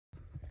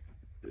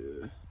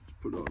Yeah, just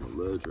put it on the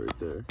ledge right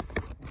there.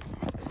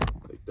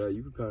 Like that,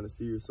 you can kind of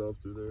see yourself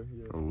through there.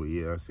 Yeah. Oh,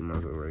 yeah, I see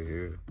myself right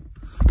here.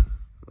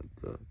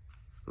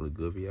 Look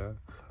good for y'all.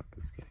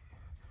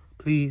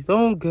 Please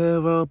don't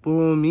give up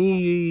on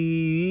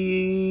me.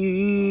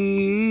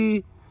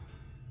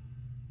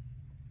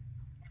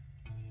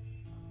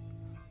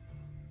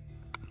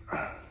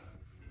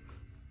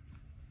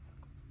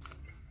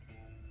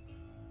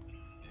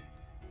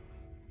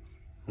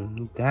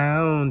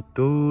 Down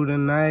through the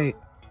night,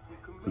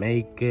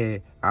 make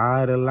it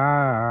out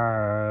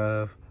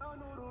alive.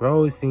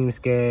 Road seems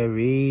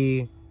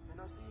scary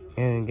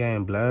and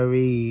getting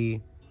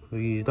blurry.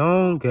 Please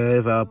don't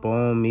give up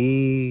on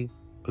me.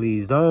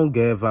 Please don't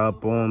give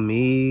up on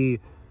me.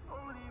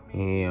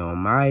 And on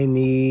my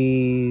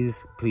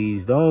knees,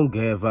 please don't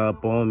give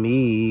up on me.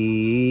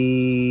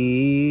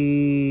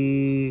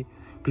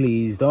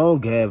 Please don't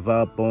give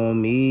up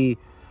on me.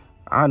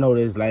 I know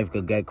this life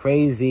could get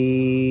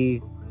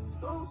crazy.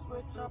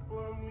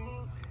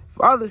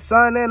 Father,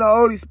 Son, and the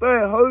Holy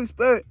Spirit, Holy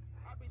Spirit.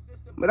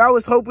 But I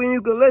was hoping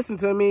you could listen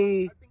to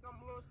me.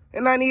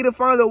 And I need to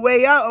find a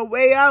way out,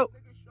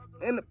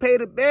 and to pay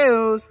the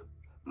bills.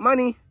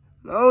 Money,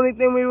 the only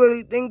thing we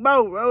really think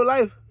about, real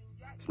life.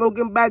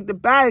 Smoking back to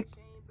back,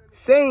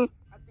 same,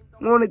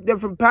 on a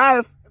different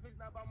path.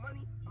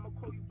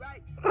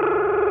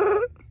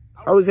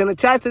 I was in a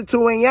chat till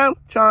 2 a.m.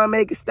 trying to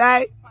make a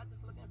stack.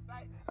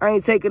 I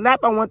ain't take a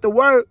nap, I went to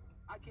work.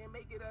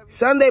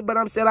 Sunday, but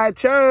I'm still at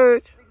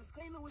church.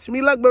 Wish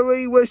me luck, but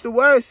really wish the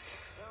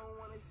worst.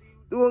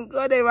 Doing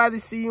good, they rather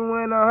see you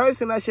in a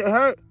hearse, and that shit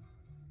hurt.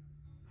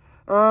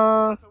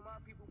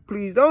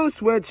 Please don't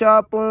switch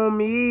up on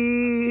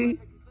me.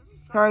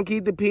 Trying to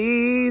keep the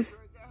peace.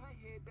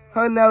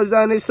 Her nails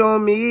done, it's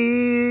on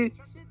me.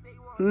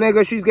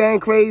 Nigga, she's getting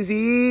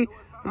crazy.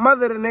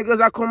 Mother the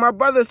niggas, I call my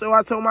brother, so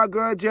I told my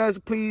girl,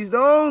 just please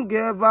don't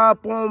give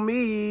up on me.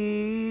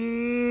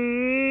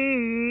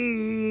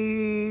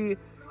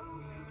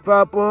 Give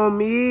up on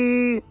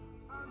me.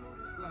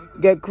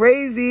 Get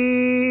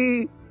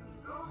crazy.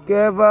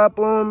 Give up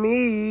on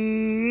me.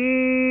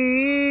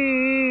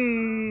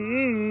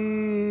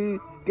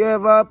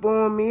 Give up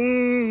on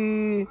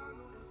me.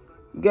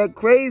 Get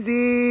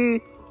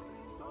crazy.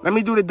 Let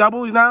me do the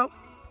doubles now.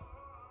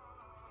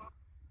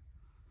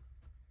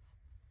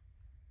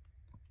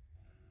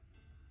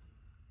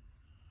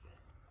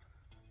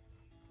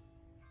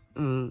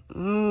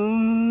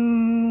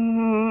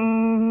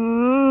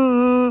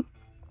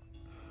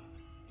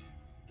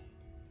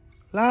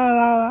 La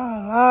la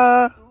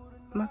la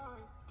la.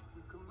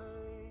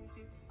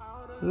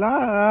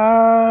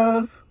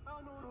 Love.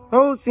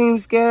 Oh,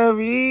 seems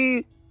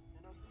scary.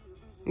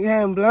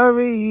 Getting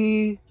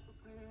blurry.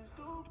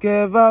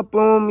 Give up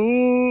on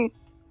me.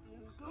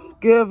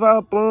 Give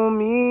up on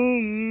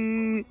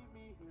me.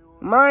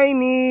 My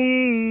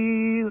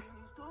knees.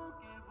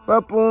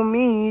 Up on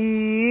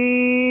me.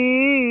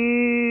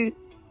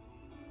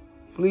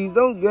 Please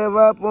don't give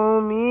up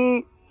on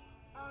me.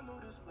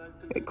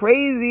 Get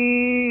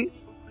crazy.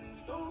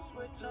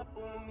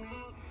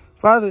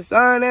 Father,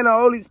 Son, and the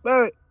Holy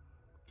Spirit.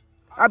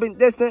 I've been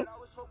distant.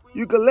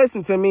 You can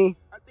listen to me.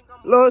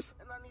 Lost.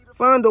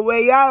 Find a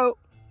way out.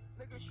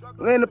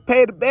 Learn to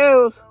pay the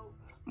bills.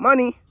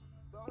 Money.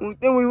 Only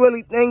thing we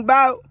really think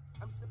about.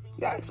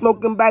 Yeah,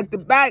 smoking back to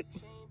back.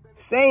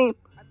 Same.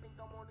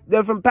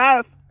 Different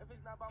path.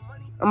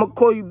 I'ma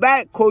call you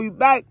back.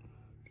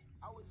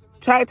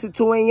 Try to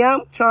 2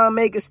 a.m. Try to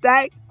make a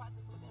stack.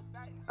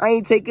 I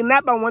ain't taking a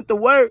nap. I went to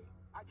work.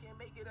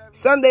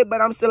 Sunday,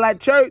 but I'm still at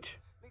church.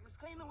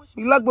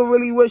 You luck, but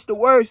really wish the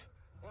worst.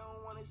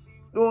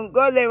 Doing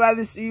good, they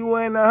rather see you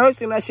in a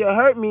hearse, and that shit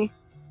hurt me.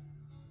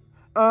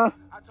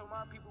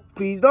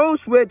 Please don't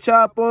switch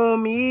up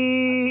on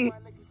me.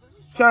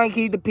 Try and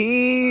keep the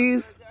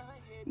peace.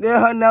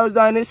 Then her nails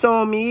done, it's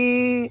on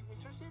me.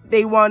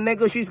 They want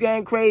nigga, she's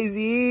getting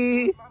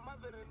crazy.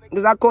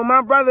 Cause I called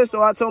my brother,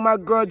 so I told my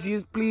girl,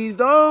 Jesus, please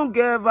don't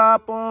give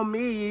up on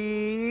me.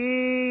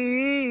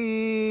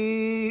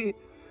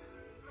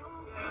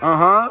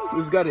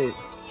 Who's got it?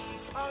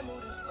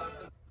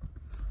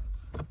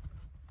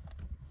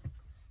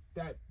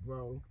 That,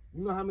 bro.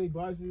 You know how many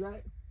bars is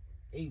that?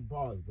 8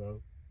 bars,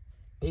 bro.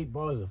 8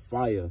 bars of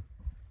fire.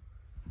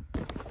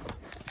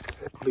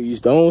 Please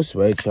don't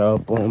switch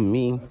up on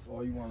me. That's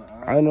all you want to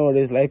add? I know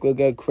this life will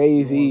get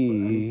crazy.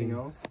 Anything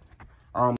else?